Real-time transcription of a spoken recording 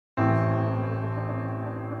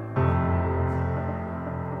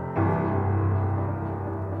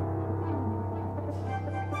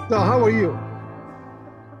So how are you?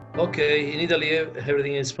 Okay, in Italy,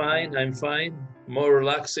 everything is fine. I'm fine. More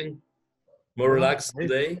relaxing, more relaxed Okay.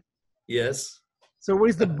 today. Yes. So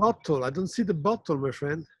where's the bottle? I don't see the bottle, my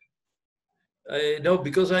friend. No,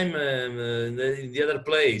 because I'm in the other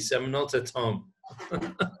place. I'm not at home.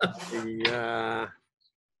 Yeah.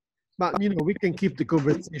 But we can keep the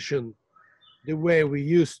conversation the way we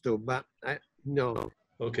used to. But I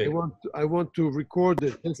Okay. I want to record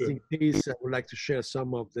it just Sure. in case. I would like to share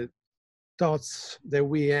some of the thoughts that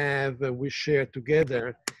we have and we share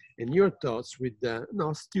together, and your thoughts with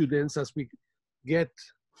students as we get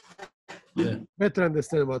Yeah. better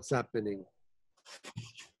understand what's happening.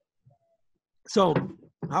 So,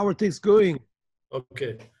 how are things going?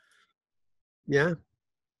 Okay. Yeah.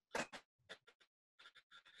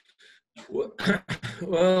 Well,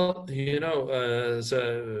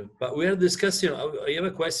 but we are discussing. I have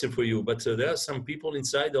a question for you, but there are some people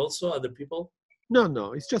inside also, other people?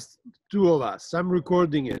 No, it's just two of us. I'm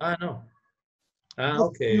recording it. Ah, no. Ah, No,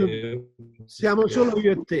 okay. siamo solo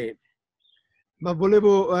io e te, ma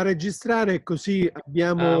volevo registrare così Ah,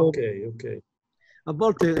 abbiamo okay. a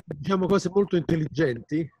volte diciamo cose molto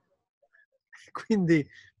intelligenti, quindi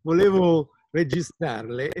volevo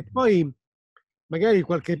registrarle e poi magari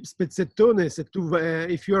qualche spezzettone se tu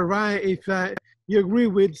if you are right, if you agree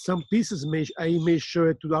with some pieces, I may show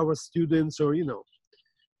it to our students or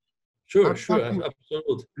Sure, I'm talking,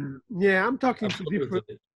 absolutely. yeah,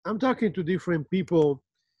 Absolutely. I'm talking to different people,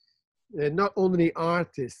 not only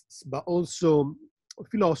artists but also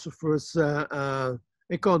philosophers,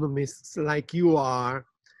 economists like you are,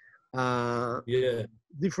 Yeah.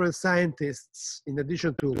 different scientists in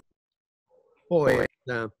addition to poets,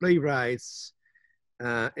 playwrights,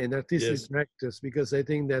 and artistic Yes. directors, because I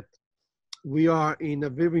think that we are in a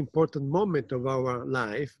very important moment of our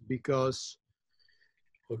life because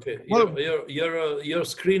Okay. well, Your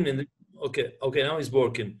screen okay, now it's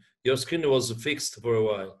working. Your screen was fixed for a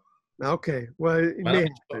while. okay, well, it But may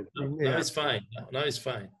happen. now it's fine. Now it's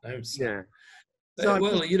fine. Now it's fine. Yeah. So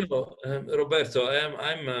Well, Roberto,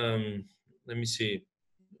 let me see.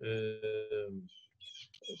 Um,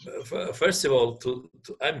 First of all,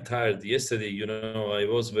 I'm tired. Yesterday, I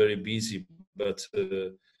was very busy, but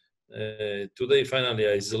today finally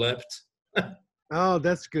I slept, oh,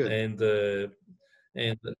 that's good.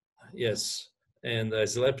 and yes, and I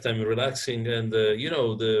slept. I'm relaxing, and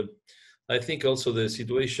I think also the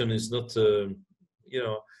situation is not,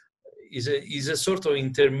 is a sort of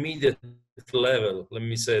intermediate level. Let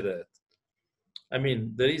me say that. I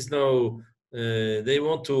mean, there is no. They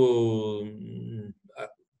want to.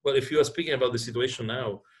 Well, if you are speaking about the situation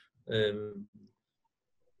now, um,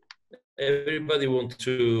 everybody wants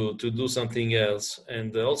to do something else,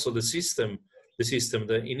 and also the system.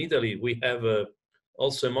 In Italy, we have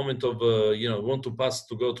also a moment of want to pass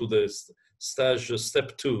to go to the stage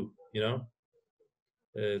step 2.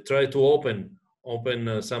 Try to open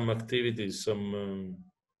some activities,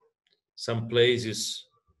 some places,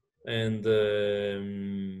 and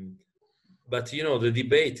but the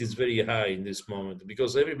debate is very high in this moment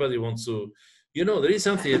because everybody wants to. There is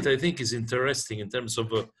something that I think is interesting in terms of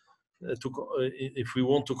if we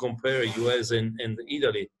want to compare US and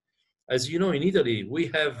Italy. As you know, in Italy we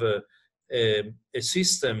have a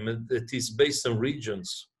system that is based on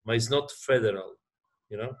regions, but it's not federal.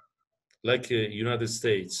 Like United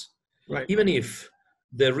States. Right. Even if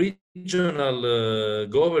the regional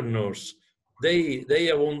governors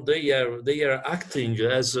they are acting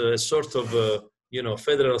as a sort of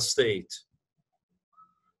federal state.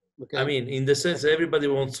 Okay. I mean, in the sense everybody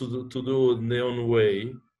wants to do in their own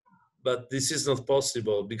way, but this is not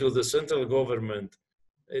possible because the central government.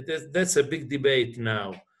 That's a big debate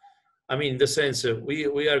now. I mean, in the sense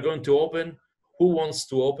we are going to open. Who wants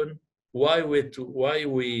to open? Why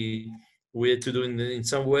we had to do in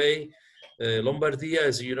some way? Lombardia,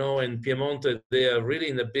 as you know, and Piemonte, they are really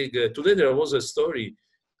in a big. Today there was a story,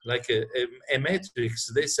 like a matrix.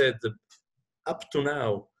 They said that up to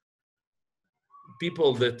now,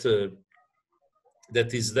 people that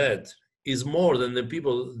is dead is more than the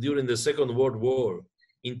people during the Second World War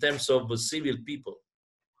in terms of civil people.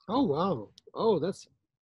 Oh wow. Oh,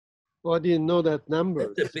 I didn't know that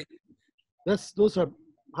numbers. That's a big, Those are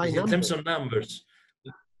high in numbers. terms of numbers.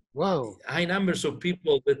 Wow. High numbers of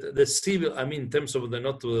people, but the civil, I mean, in terms of the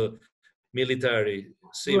not military,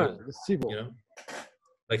 civil, Right. Civil.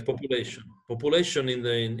 Like population in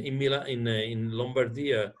Milan, in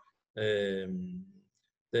Lombardia,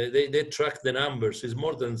 they track the numbers. It's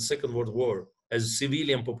more than Second World War as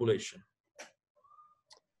civilian population.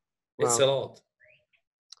 Wow. It's a lot.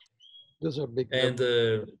 Those are big And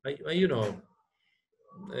numbers.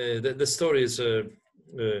 the story is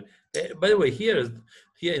By the way, here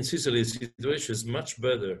in Sicily, the situation is much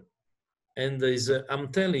better, and I'm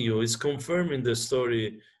telling you, it's confirming the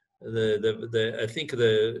story. I think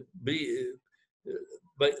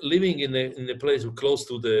by living in a place close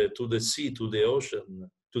to the sea, to the ocean,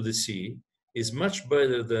 to the sea, is much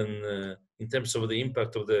better than in terms of the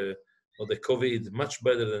impact of the COVID, much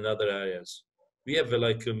better than other areas. We have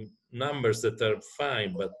like numbers that are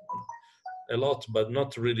fine, but a lot, but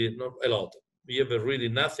not really, not a lot. We have really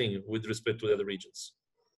nothing with respect to the other regions,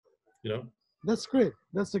 you know? That's great.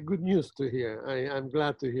 That's a good news to hear. I'm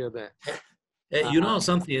glad to hear that. You know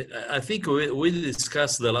something, I think we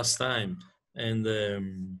discussed the last time, and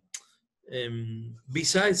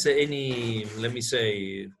besides any, let me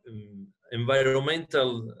say,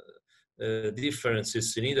 environmental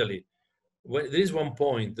differences in Italy, there is one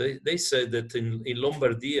point. They said that in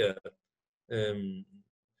Lombardia,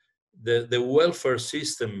 the welfare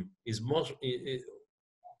system is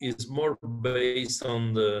more based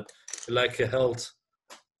on the, like a health,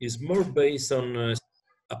 is more based on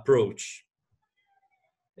approach,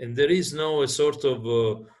 and there is no a sort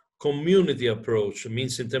of community approach. It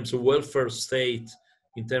means in terms of welfare state,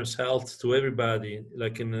 in terms of health to everybody,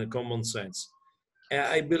 like in a common sense.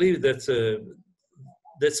 I believe that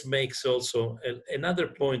that makes also another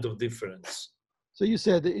point of difference. So you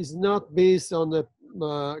said it's not based on the.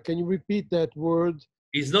 Can you repeat that word?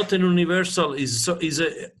 It's not an universal.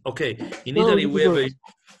 Okay? In Italy, we have a.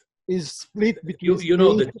 Is split between. You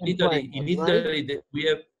know that in Italy, right? We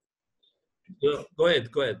have. Go ahead.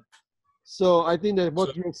 So I think that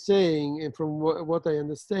what you're saying, and from what I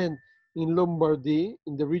understand, in Lombardy,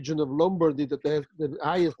 in the region of Lombardy, that has the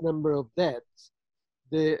highest number of deaths,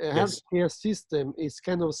 the healthcare system is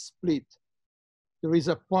kind of split. There is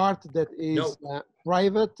a part that is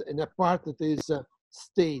private and a part that is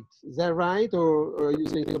state. Is that right, or are you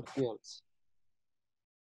saying something else?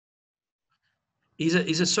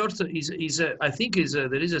 I think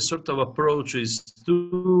there is a sort of approach is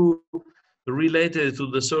too related to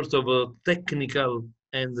the sort of a technical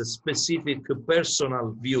and specific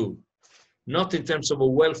personal view, not in terms of a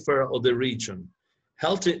welfare of the region.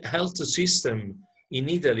 Health system in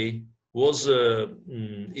Italy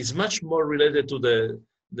is much more related to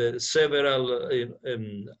the several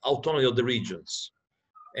autonomy of the regions,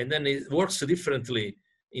 and then it works differently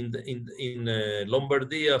in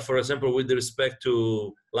Lombardia, for example, with respect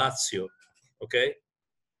to Lazio. Okay,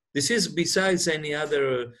 this is besides any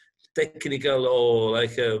other technical or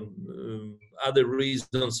like other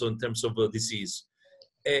reasons in terms of disease.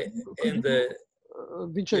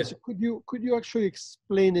 Vincenzo, could you actually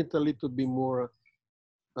explain it a little bit more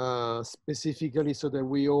specifically so that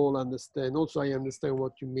we all understand? Also, I understand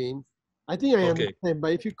what you mean. I think I understand,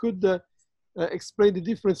 but if you could explain the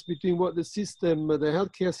difference between what the system, the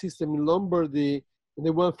healthcare system in Lombardy and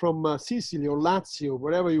the one from Sicily or Lazio,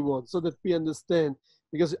 wherever you want, so that we understand.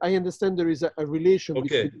 Because I understand there is a relation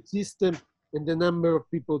between the system and the number of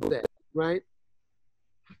people dead, right?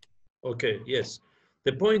 Okay, yes.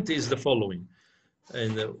 The point is the following.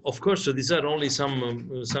 And of course, these are only some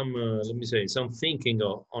let me say, some thinking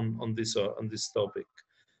on this topic.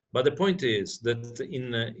 But the point is that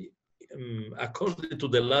according to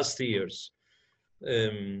the last years,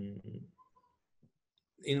 in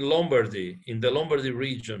Lombardy, in the Lombardy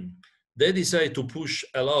region, they decided to push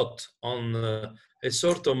a lot on a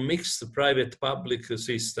sort of mixed private-public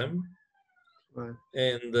system, right,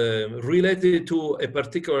 and related to a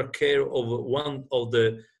particular care of one of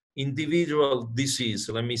the individual disease,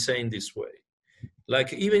 let me say in this way.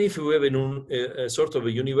 Like even if we have a sort of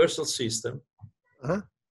a universal system,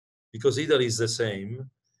 because Italy is the same,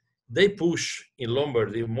 they push in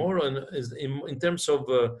Lombardy more in terms of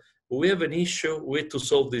we have an issue, we have to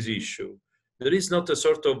solve this issue. There is not a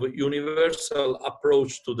sort of universal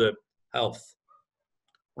approach to the health.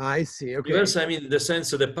 I see. Okay. Universal, I mean, in the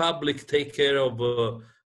sense that the public take care of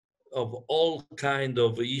all kind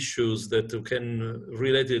of issues that can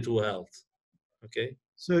relate to health. Okay.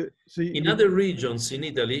 So in other regions in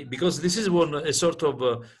Italy, because this is a sort of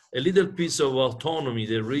a little piece of autonomy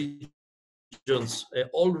the regions,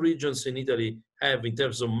 all regions in Italy have in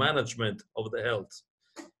terms of management of the health.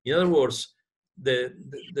 In other words,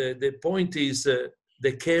 the point is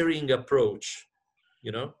the caring approach,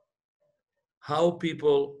 you know, how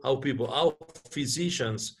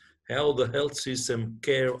physicians, how the health system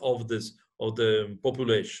care of the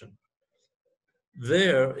population.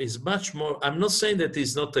 There is much more. I'm not saying that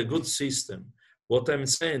it's not a good system. What I'm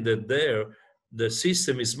saying that the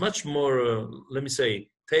system is much more, let me say,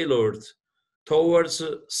 tailored towards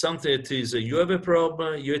something that is, you have a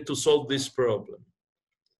problem, you have to solve this problem,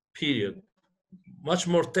 period. much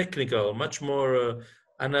more technical, much more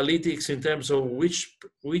analytics in terms of which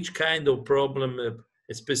kind of problem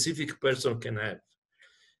a specific person can have.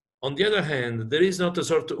 On the other hand, there is not a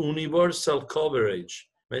sort of universal coverage,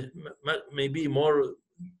 maybe more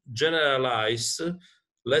generalized,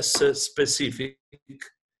 less specific.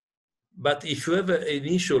 But if you have an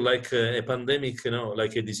issue like a pandemic,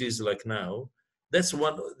 like a disease like now, this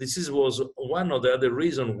was one of the other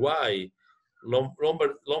reasons why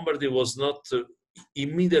Lombardy was not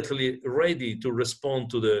immediately ready to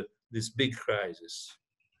respond to this big crisis.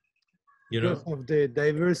 Because of the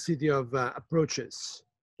diversity of approaches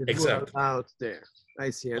that were allowed there. I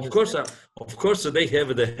see. Of course, they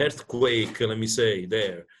have the earthquake. Let me say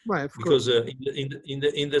there, right? Because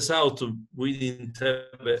in the south we didn't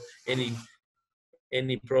have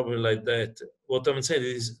any problem like that. What I'm saying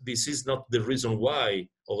is this is not the reason why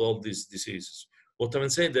of all these diseases. What I'm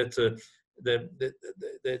saying that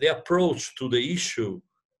the approach to the issue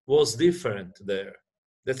was different there.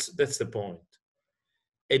 That's the point.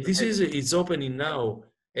 And this is opening now.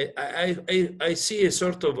 I see a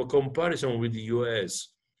sort of a comparison with the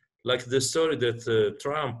US, like the story that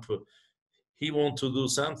Trump, he wants to do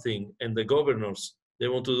something and the governors, they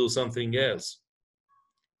want to do something else.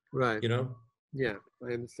 Right. Yeah,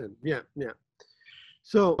 I understand. Yeah.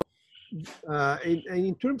 So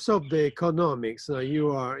in terms of the economics,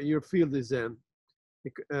 your field is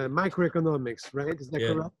microeconomics, right? Is that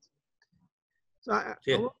correct? So I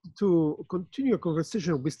want to continue a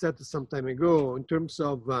conversation we started some time ago in terms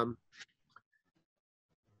of,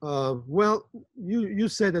 well, you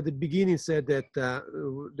said at the beginning, that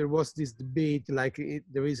there was this debate like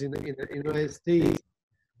there is in the United States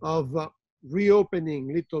of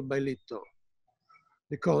reopening little by little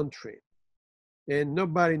the country. And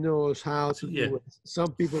nobody knows how to do it.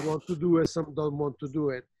 Some people want to do it, some don't want to do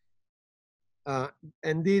it.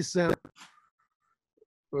 And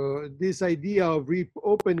this idea of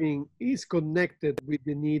reopening is connected with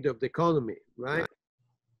the need of the economy, right?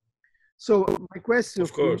 So my question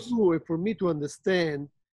for you, for me to understand,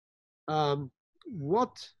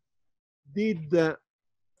 what did the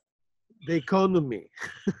economy,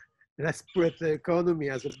 let's put the economy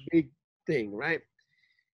as a big thing, right?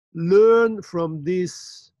 Learn from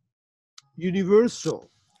this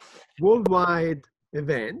universal, worldwide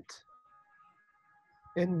event,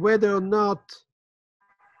 and whether or not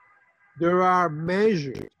there are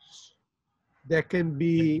measures that can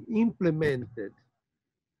be implemented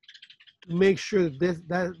to make sure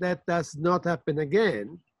that does not happen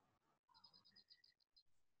again,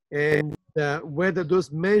 and whether those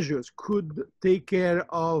measures could take care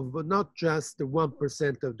of not just the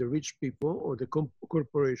 1% of the rich people or the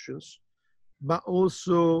corporations, but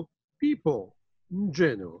also people in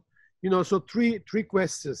general. So three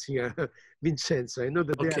questions here, Vincenzo. I know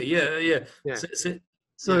that. Okay. Yeah.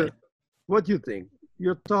 So, what do you think?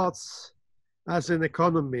 Your thoughts as an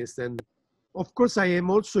economist, and of course, I am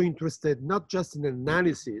also interested not just in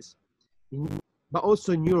analysis, but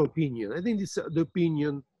also in your opinion. I think the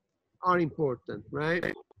opinion are important,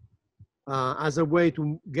 right? As a way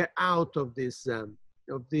to get out of this,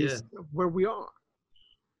 where we are.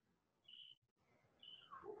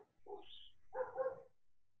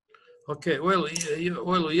 Okay. Well,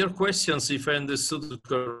 your questions, if I understood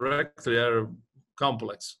correctly, are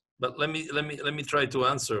complex. But let me try to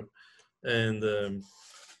answer. And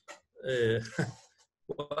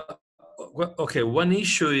okay, one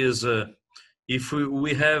issue is if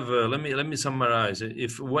we have let me summarize.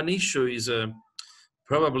 If one issue is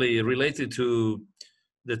probably related to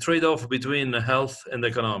the trade-off between health and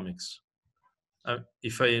economics. I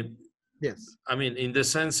mean, in the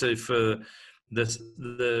sense, if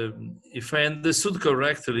if I understood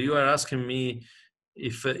correctly, you are asking me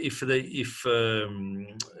if the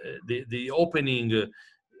opening,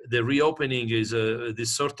 the reopening is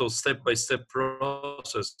this sort of step-by-step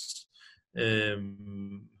process.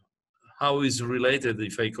 How is related,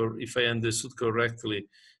 if I understood correctly,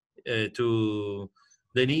 to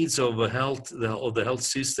the needs of health, the health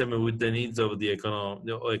system with the needs of the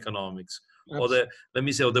economics, absolutely. Or let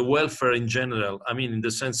me say, of the welfare in general. I mean, in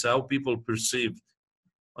the sense how people perceive.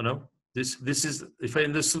 This is, if I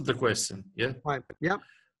understood the question. Yeah. Right. Yeah.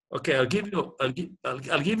 Okay. I'll give you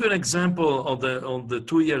an example of the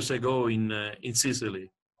 2 years ago in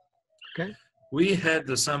Sicily. Okay. We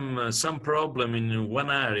had some problem in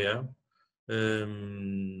one area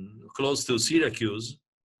close to Syracuse,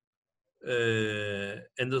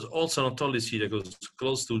 and also not only Syracuse,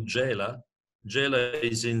 close to Gela. Gela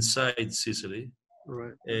is inside Sicily,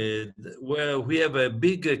 right. Where we have a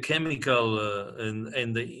big chemical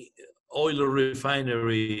and the oil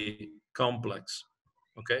refinery complex.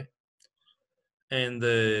 Okay, and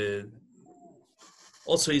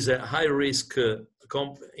also is a high-risk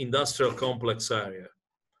industrial complex area.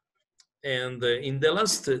 And in the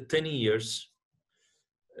last 10 years,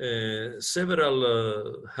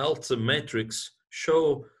 several health metrics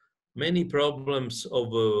show many problems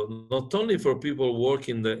of not only for people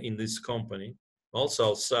working in this company, also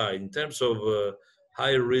outside, in terms of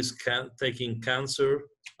high risk taking cancer,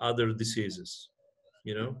 other diseases,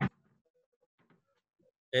 you know.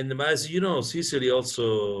 And as you know, Sicily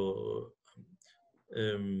also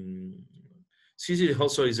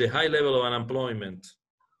is a high level of unemployment.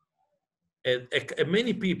 And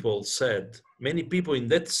many people in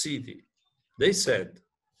that city, they said,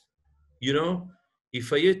 you know,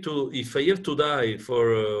 if I have to die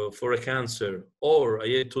for a cancer, or I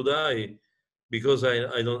have to die because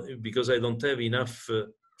I don't have enough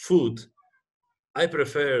food, I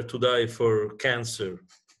prefer to die for cancer,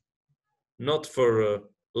 not for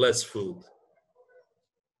less food.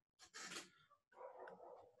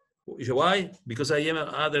 Why? Because I have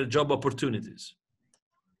other job opportunities.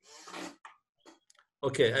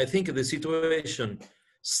 Okay, I think the situation,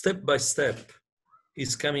 step by step,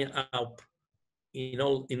 is coming up in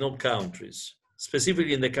all countries,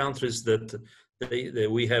 specifically in the countries that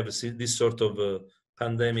we have this sort of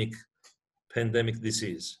pandemic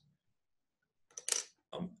disease.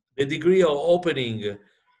 The degree of opening,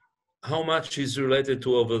 how much is related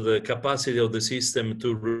to over the capacity of the system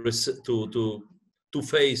to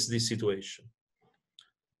face this situation?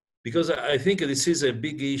 Because I think this is a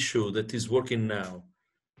big issue that is working now.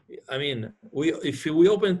 I mean, if we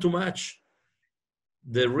open too much,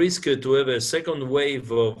 the risk to have a second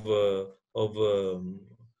wave of the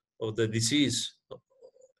disease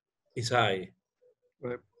is high.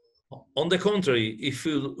 Right. On the contrary, if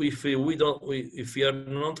we are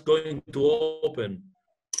not going to open,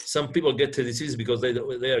 some people get the disease because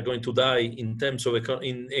they are going to die in terms of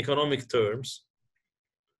in economic terms,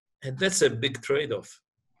 and that's a big trade-off.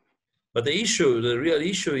 But the real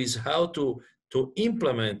issue is how to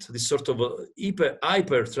implement this sort of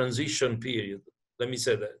hyper transition period. Let me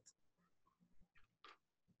say that.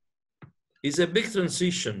 It's a big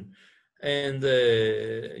transition. And,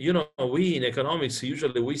 you know, we in economics,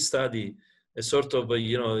 usually we study a sort of,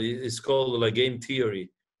 you know, it's called like game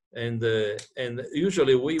theory. And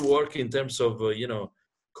usually we work in terms of, you know,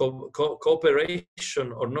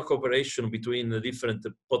 cooperation or no cooperation between the different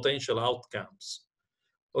potential outcomes.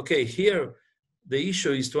 Okay, here the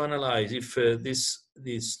issue is to analyze if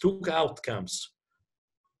these two outcomes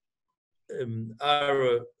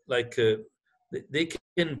are like they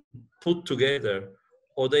can put together,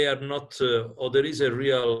 or they are not, or there is a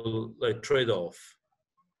real like trade-off,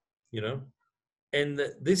 you know. And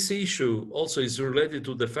this issue also is related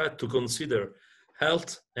to the fact to consider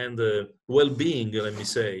health and well-being. Let me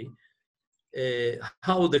say.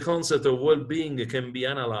 How the concept of well-being can be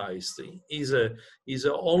analyzed is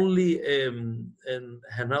only an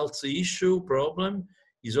health issue problem,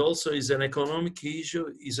 is also an economic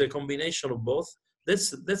issue, is a combination of both.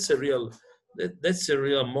 That's a real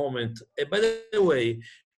moment. By the way,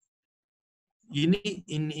 you need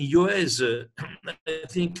in US. I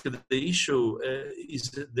think the issue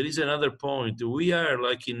is there is another point. We are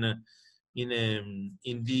like in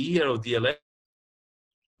the year of the election.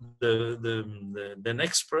 The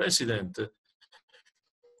next president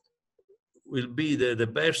will be the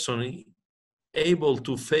person able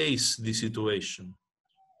to face the situation,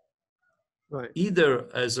 Right.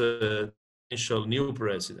 either as a potential new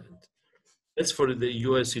president. That's for the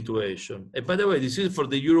US situation. And by the way, this is for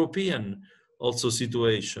the European also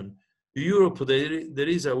situation. Europe,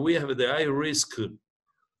 we have the high risk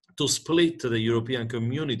to split the European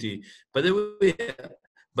community. By the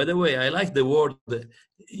way, I like the word.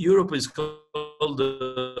 Europe is called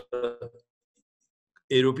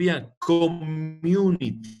European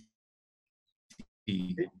community.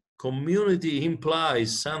 Community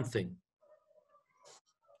implies something,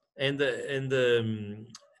 and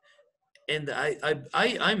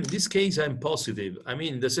I'm in this case I'm positive. I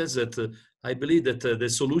mean, in the sense that I believe that the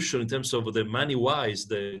solution in terms of the money-wise,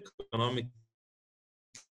 the economic,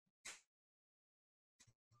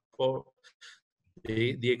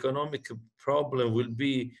 the economic problem will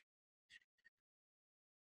be.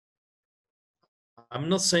 I'm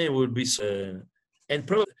not saying it will be, and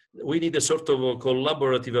probably we need a sort of a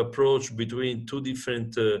collaborative approach between two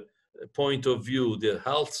different point of view, the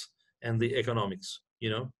health and the economics, you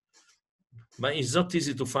know. But it's not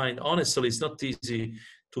easy to find, honestly, it's not easy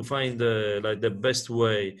to find like the best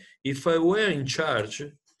way. If I were in charge,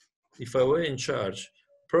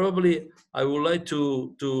 probably I would like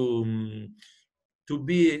to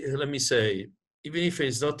be, let me say, even if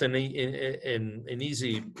it's not an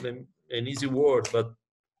easy word, but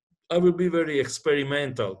I will be very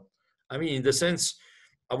experimental. I mean, in the sense,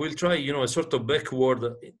 I will try, a sort of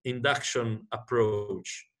backward induction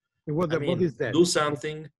approach. And I what mean, is that? do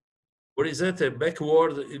something. What is that? A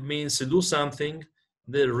backward? It means do something,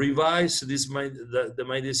 then revise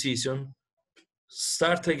my decision,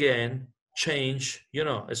 start again, change.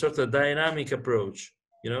 A sort of dynamic approach.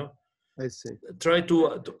 I see. Try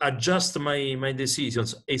to adjust my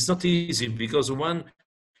decisions. It's not easy because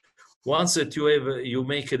once that you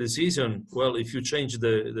make a decision, well, if you change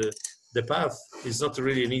the path, it's not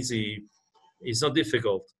really an easy. It's not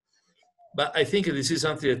difficult. But I think this is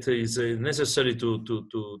something that is necessary to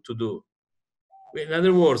do. In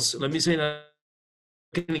other words, let me say,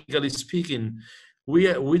 technically speaking,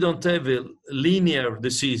 we don't have linear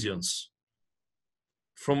decisions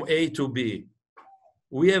from A to B.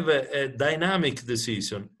 We have a dynamic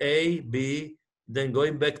decision, A, B, then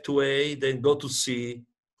going back to A, then go to C,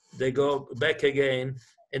 they go back again,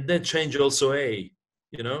 and then change also A,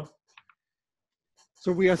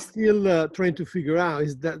 So we are still trying to figure out,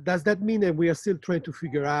 does that mean that we are still trying to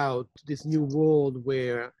figure out this new world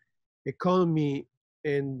where economy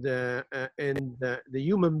and the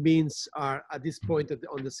human beings are at this point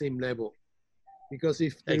on the same level? Because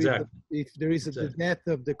if there is the death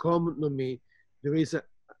of the economy, there is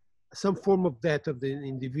some form of death of the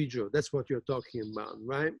individual. That's what you're talking about,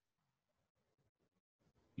 right?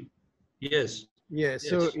 Yes. Yeah. Yes.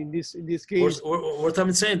 So in this case, what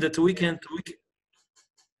I'm saying that you can't.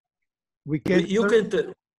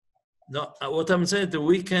 No, what I'm saying that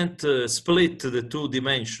we can't split the two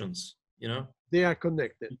dimensions. They are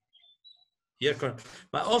connected. Yeah,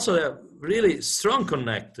 but also they're really strong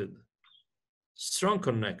connected. Strong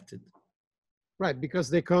connected. Right, because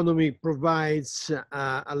the economy provides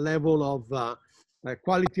a level of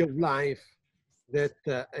quality of life that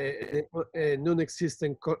a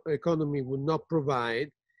non-existent economy would not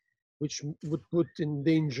provide, which would put in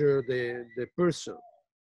danger the person.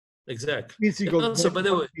 Exactly. Physical also, by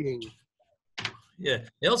the way, being. Yeah.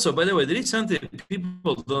 Also, by the way, there is something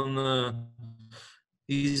people don't.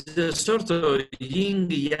 Is a sort of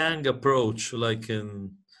yin-yang approach, like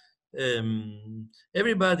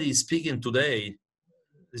everybody is speaking today.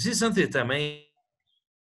 This is something that I may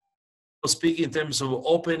speak in terms of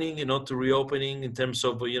opening and not reopening in terms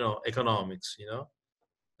of economics.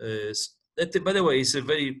 That, by the way, is a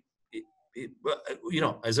very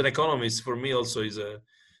as an economist, for me also is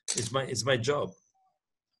my job.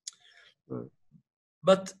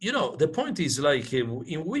 But the point is like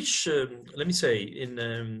in which let me say in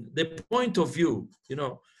the point of view.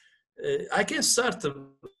 I can start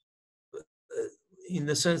in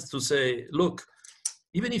the sense to say, look,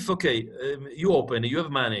 even if you open, you have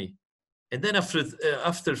money, and then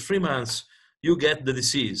after 3 months you get the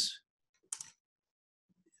disease.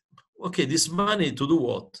 Okay, this money to do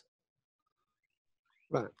what?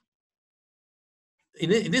 Right.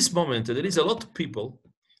 In this moment, there is a lot of people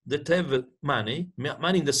that have money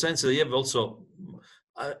in the sense that they have also,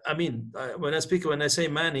 when I say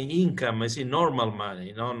money, income, I say normal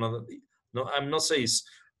money. No, I'm not saying it's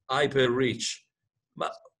hyper rich,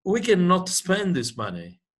 but we cannot spend this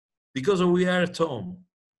money because we are at home,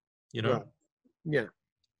 Right. Yeah.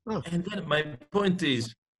 Oh. And then my point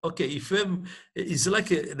is, okay, if it's like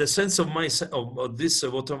the sense of of this,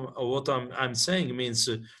 what I'm saying means,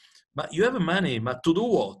 but you have money, but to do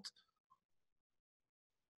what?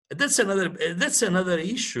 That's another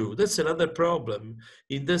issue. That's another problem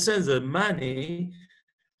in the sense that money.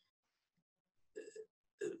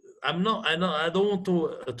 I don't want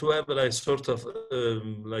to have like sort of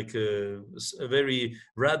like a very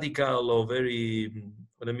radical or very,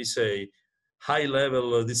 let me say, high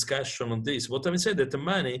level discussion on this. What I'm saying that the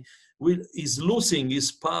money is losing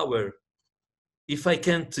its power if I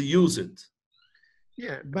can't use it.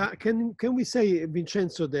 Yeah, but can we say,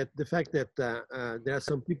 Vincenzo, that the fact that there are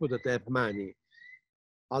some people that have money,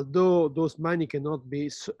 although those money cannot be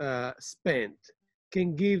spent,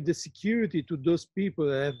 can give the security to those people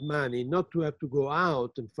that have money not to have to go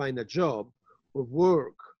out and find a job or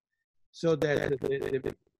work, so that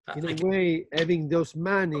in a way, having those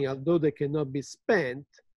money, although they cannot be spent,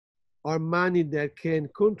 are money that can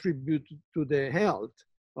contribute to the health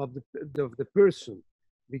of the person,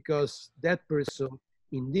 because that person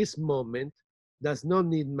in this moment does not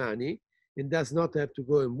need money and does not have to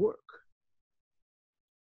go and work.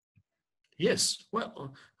 Yes,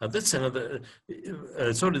 well, that's another.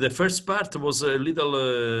 Sorry, the first part was a little.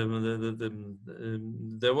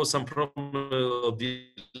 There was some problem of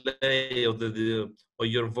delay of of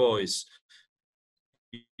your voice.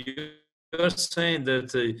 You're saying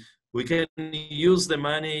that We can use the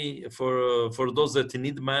money for those that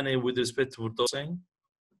need money with respect to those things.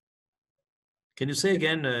 Can you say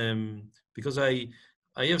again? Because I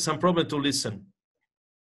have some problem to listen.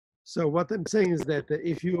 So what I'm saying is that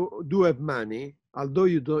if you do have money, although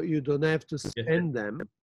you don't have to spend them,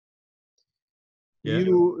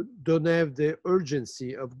 you don't have the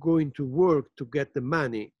urgency of going to work to get the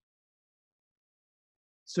money.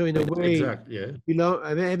 So in a way,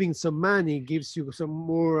 having some money gives you some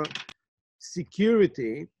more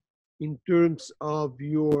security in terms of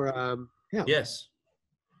your health. Yes.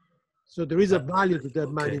 So there is a value to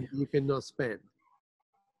that money that you cannot spend.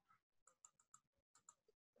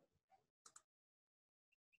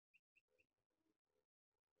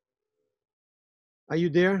 Are you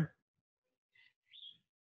there?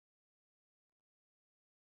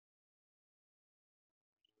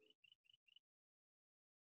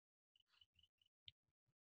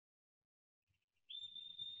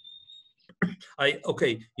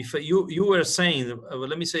 If you were saying,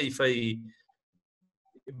 let me say,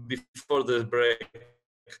 before the break,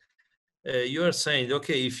 you are saying,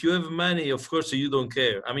 okay, if you have money, of course you don't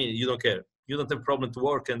care. I mean, you don't care. You don't have problem to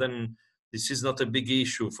work, and then this is not a big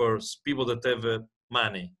issue for people that have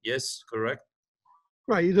money. Yes, correct?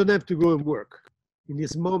 Right, you don't have to go and work in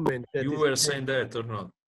this moment. You were saying that or not?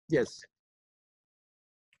 Yes.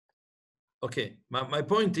 Okay, my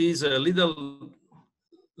point is a little,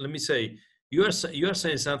 let me say, you are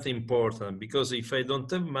saying something important, because if I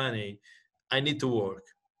don't have money, I need to work.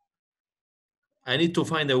 I need to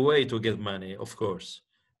find a way to get money, of course.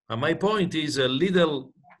 My point is a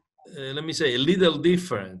little, let me say, a little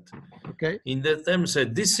different. Okay. In the terms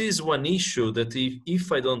that this is one issue that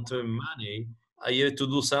if I don't have money, I have to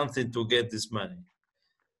do something to get this money.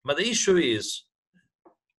 But the issue is,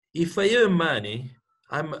 if I have money,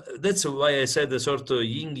 that's why I said a sort of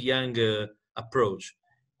yin-yang approach.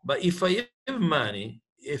 But if I have money,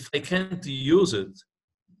 if I can't use it,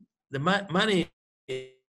 the money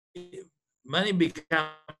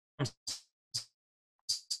becomes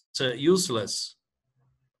useless.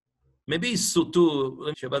 Maybe it's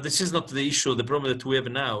too, but this is not the issue, the problem that we have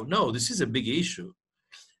now. No, this is a big issue.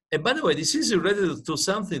 And by the way, this is related to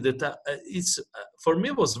something that for me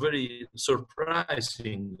was very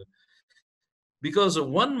surprising, because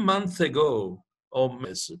 1 month ago,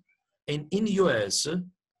 in US,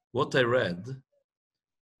 what I read,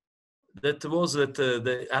 that was that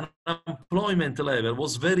the unemployment level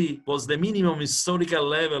was the minimum historical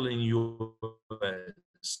level in US.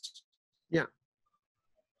 Yeah.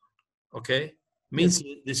 Okay. Means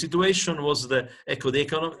the situation was the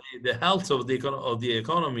health of the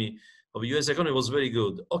economy of US economy was very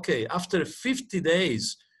good. Okay, after 50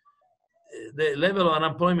 days, the level of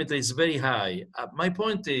unemployment is very high. My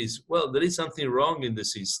point is, well, there is something wrong in the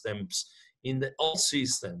systems, in all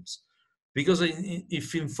systems, because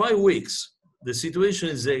if in 5 weeks the situation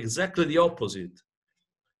is exactly the opposite,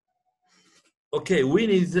 okay, we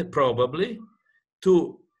need probably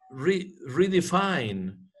to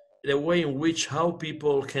redefine the way in which how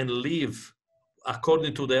people can live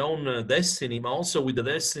according to their own destiny, but also with the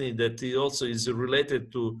destiny that also is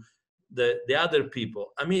related to the other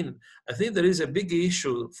people. I mean, I think there is a big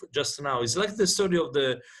issue just now. It's like the story of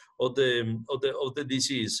the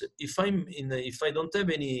disease. If I don't have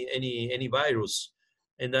any virus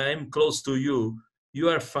and I am close to you, you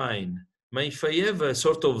are fine. But if I have a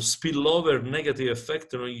sort of spillover negative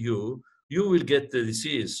effect on you, you will get the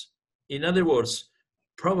disease. In other words,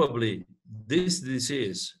 probably this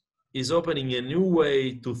disease is opening a new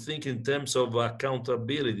way to think in terms of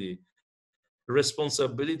accountability,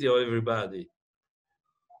 responsibility of everybody.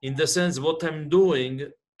 In the sense, what I'm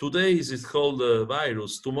doing today is called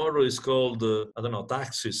virus, tomorrow is called, I don't know,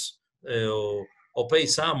 taxes, or pay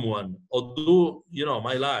someone, or do,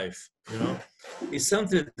 my life, It's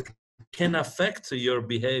something that can affect your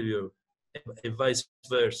behavior and vice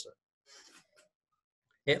versa.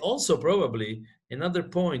 And also probably another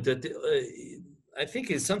point that I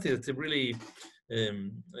think is something that really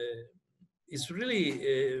is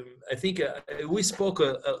really, I think we spoke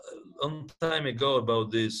a long time ago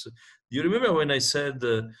about this. Do you remember when I said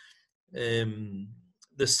the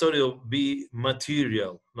story of be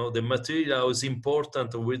material? No, the material is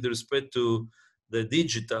important with respect to the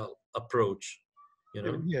digital approach.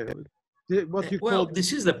 Yeah. What you well, call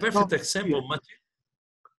this is the perfect example.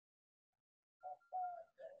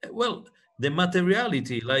 Well, the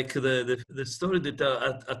materiality, like the story that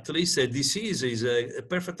at least a disease is a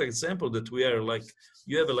perfect example that we are like,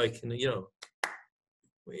 you have like,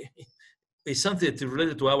 it's something that is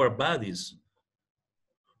related to our bodies.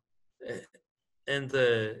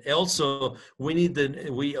 also we need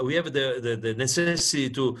we have the necessity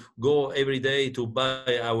to go every day to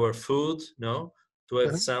buy our food, no, to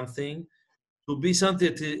have something, to be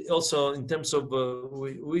something that also in terms of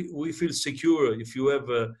we feel secure if you have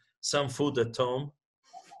some food at home.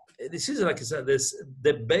 This is, like I said, this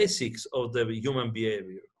the basics of the human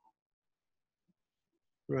behavior.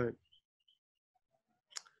 Right.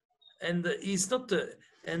 And it's not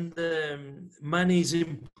and money is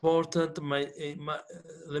important.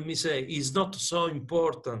 Let me say, it's not so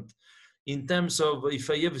important in terms of if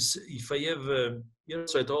I have you know,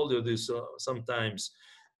 so I told you this sometimes,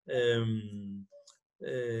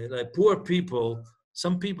 like poor people,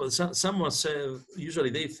 some people, someone say, usually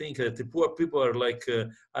they think that the poor people are like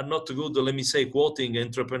are not good, let me say, quoting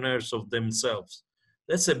entrepreneurs of themselves.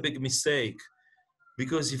 That's a big mistake.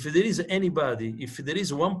 Because if there is anybody, if there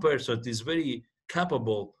is one person that is very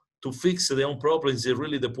capable to fix their own problems, it's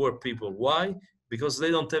really the poor people. Why? Because they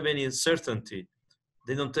don't have any certainty.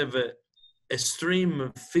 They don't have a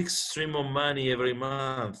fixed stream of money every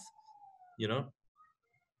month. You know,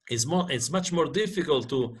 it's much more difficult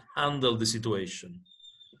to handle the situation.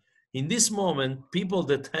 In this moment, people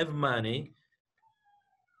that have money,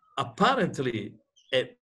 apparently,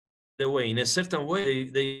 the way, in a certain way,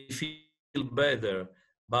 they feel better.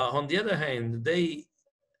 But on the other hand, they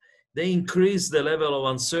increase the level of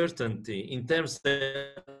uncertainty in terms of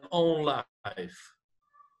their own life.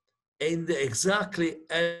 And exactly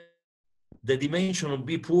as the dimension of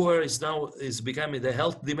be poor is becoming, the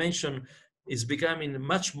health dimension is becoming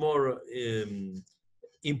much more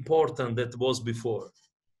important than it was before.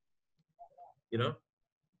 You know,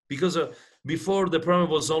 because before the problem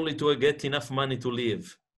was only to get enough money to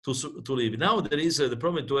live. To live. Now there is the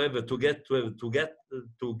problem to have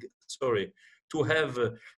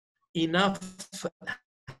enough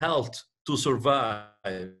health to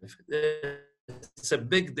survive. It's a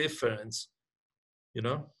big difference. You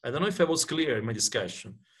know, I don't know if I was clear in my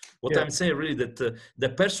discussion. What I'm saying really that the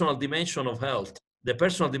personal dimension of health,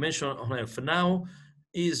 now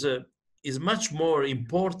is much more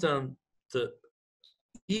important.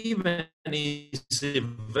 Even is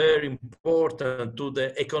very important to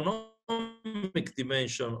the economic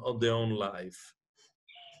dimension of their own life.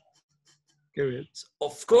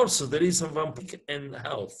 Of course, there is some and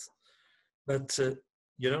health, but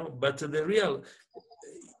you know, but the real,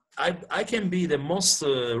 I can be the most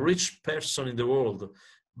rich person in the world,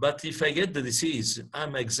 but if I get the disease,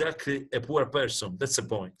 I'm exactly a poor person. That's the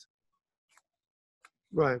point.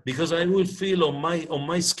 Right. Because I will feel on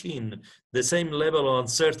my skin the same level of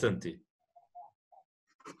uncertainty.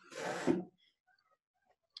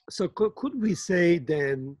 So could we say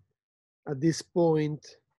then at this point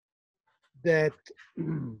that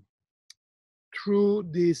through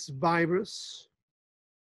this virus,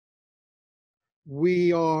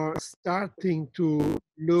 we are starting to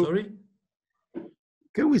look. Sorry?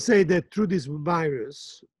 Can we say that through this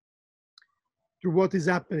virus, through what is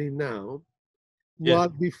happening now, while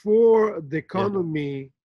before the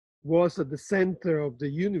economy was at the center of the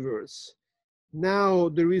universe, now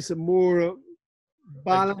there is a more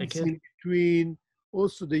balancing between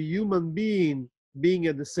also the human being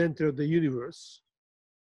at the center of the universe.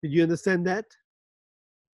 Did you understand that?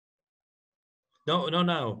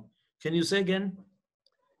 No. Can you say again?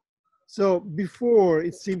 So before,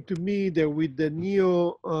 it seemed to me that with the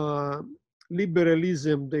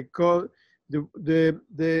neo-liberalism, the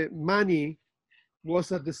money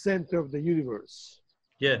was at the center of the universe.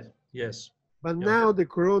 Yes. But now the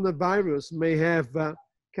coronavirus may have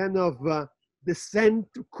kind of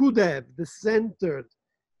could have the centered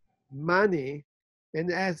money,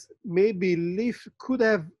 and as maybe could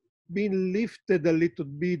have been lifted a little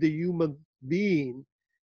bit the human being,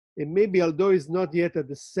 and maybe although it's not yet at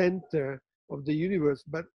the center of the universe,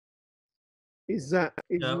 but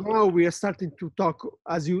now we are starting to talk,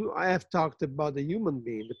 as I have talked about the human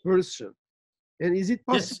being, the person. And is it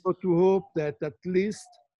possible to hope that at least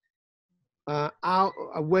a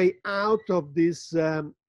way out of this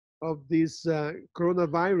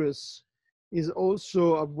coronavirus is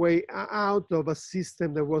also a way out of a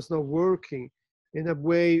system that was not working, and a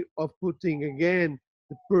way of putting again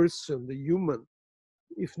the person, the human,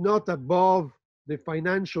 if not above the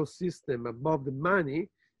financial system, above the money,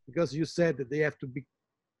 because you said that they have to be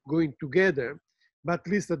going together, but at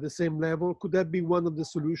least at the same level? Could that be one of the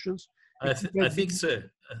solutions? I think so.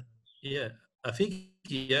 I think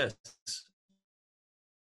yes.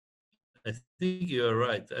 I think you're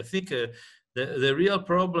right. I think the real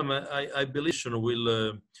problem, I believe,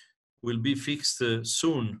 will be fixed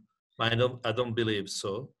soon. I don't believe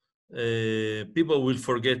so. People will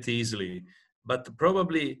forget easily, but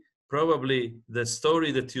probably probably the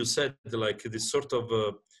story that you said, like this sort of,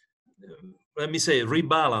 let me say,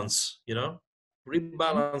 rebalance,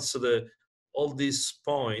 rebalance all these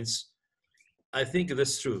points. I think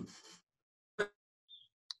that's true.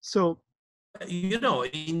 So, as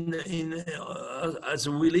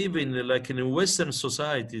we live in a Western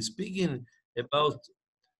society, speaking about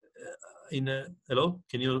hello,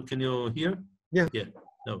 can you hear? Yeah.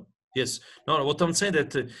 No. Yes. No. What I'm saying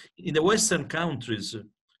that in the Western countries,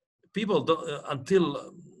 people don't, until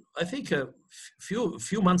I think a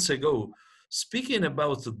few months ago, speaking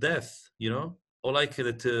about death, or like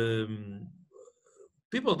that,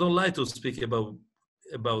 people don't like to speak about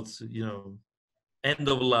end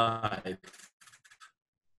of life.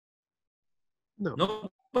 No.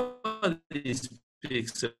 Nobody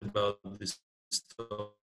speaks about this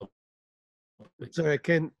topic. So I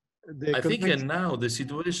think now the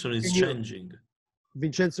situation is changing.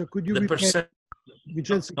 Vincenzo, could you repeat?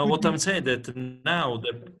 Vincenzo, no, what I'm saying that now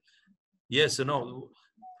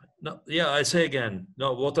I say again.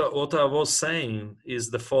 No, what I was saying is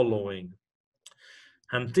the following.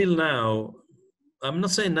 Until now, I'm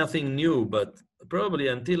not saying nothing new, but probably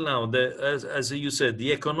until now, as you said,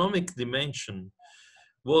 the economic dimension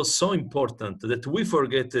was so important that we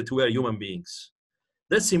forget that we are human beings.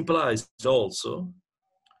 That implies also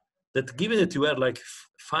that given that you are like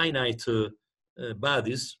finite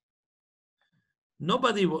bodies,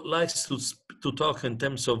 nobody likes to talk in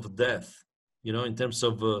terms of death, in terms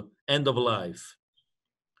of end of life.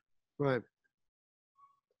 Right.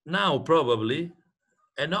 Now, probably,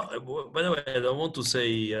 and not, by the way, I don't want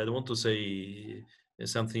to say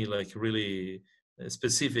something like really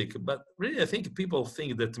specific, but really, I think people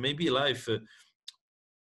think that maybe life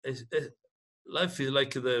is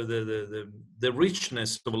like the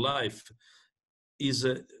richness of life is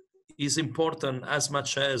important as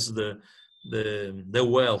much as the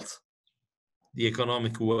wealth, the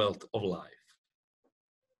economic wealth of life.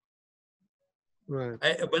 Right.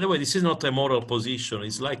 By the way, this is not a moral position.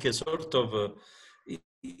 It's like a sort of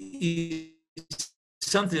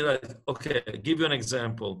something like, okay, I'll give you an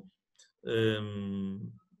example.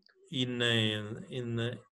 In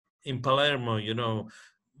Palermo,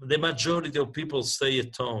 the majority of people stay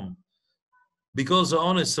at home because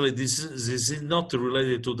honestly, this is not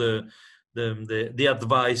related to the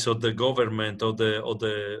advice of the government or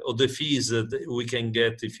the fees that we can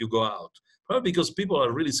get if you go out. Probably because people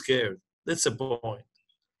are really scared. That's the point.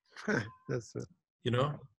 That's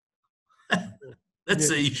that's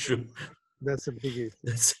the issue. That's a big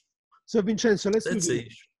issue. So Vincenzo, let's do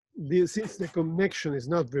this. Since the connection is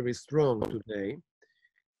not very strong today,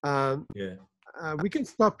 we can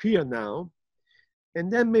stop here now,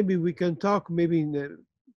 and then maybe we can talk maybe in a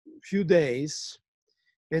few days.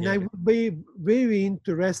 And I would be very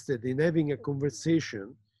interested in having a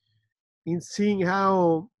conversation, in seeing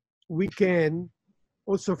how we can,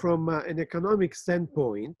 also from an economic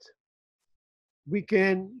standpoint, we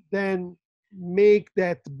can then make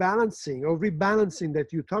that balancing or rebalancing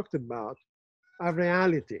that you talked about a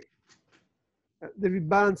reality. The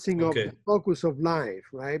rebalancing of the focus of life,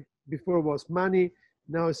 right? Before it was money,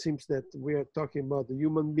 now it seems that we are talking about the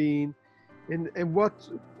human being, and what,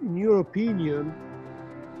 in your opinion,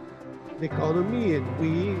 the economy and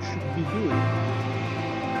we should be doing.